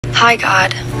Hi,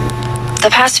 God. The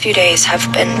past few days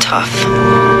have been tough.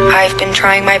 I've been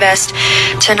trying my best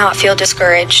to not feel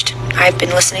discouraged. I've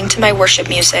been listening to my worship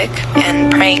music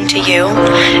and praying to you,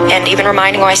 and even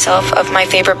reminding myself of my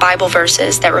favorite Bible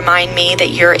verses that remind me that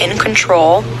you're in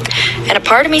control. And a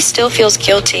part of me still feels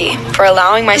guilty for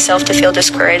allowing myself to feel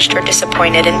discouraged or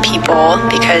disappointed in people,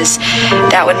 because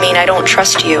that would mean I don't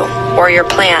trust you or your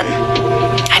plan.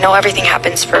 I know everything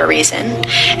happens for a reason,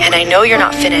 and I know you're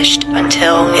not finished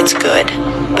until it's good.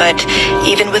 But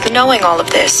even with knowing all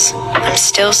of this, I'm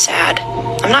still sad.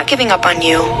 I'm not giving up on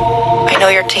you. I know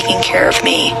you're taking care of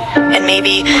me. And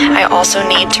maybe I also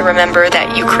need to remember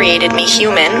that you created me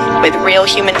human, with real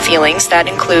human feelings. That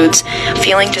includes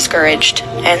feeling discouraged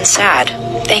and sad.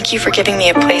 Thank you for giving me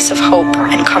a place of hope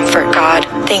and comfort, God.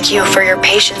 Thank you for your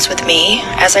patience with me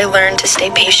as I learn to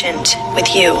stay patient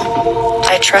with you.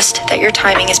 I trust that your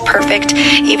timing is perfect,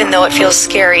 even though it feels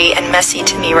scary and messy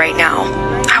to me right now.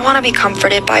 I want to be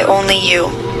comforted by only you.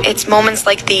 It's moments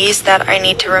like these that I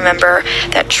need to remember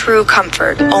that true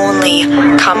comfort only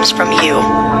comes from you.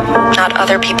 Not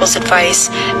other people's advice,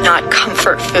 not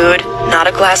comfort food, not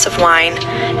a glass of wine,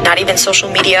 not even social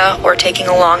media or taking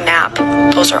a long nap.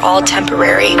 Those are all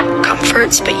temporary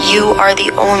comforts, but you are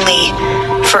the only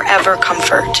forever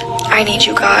comfort. I need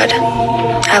you, God.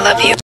 I love you.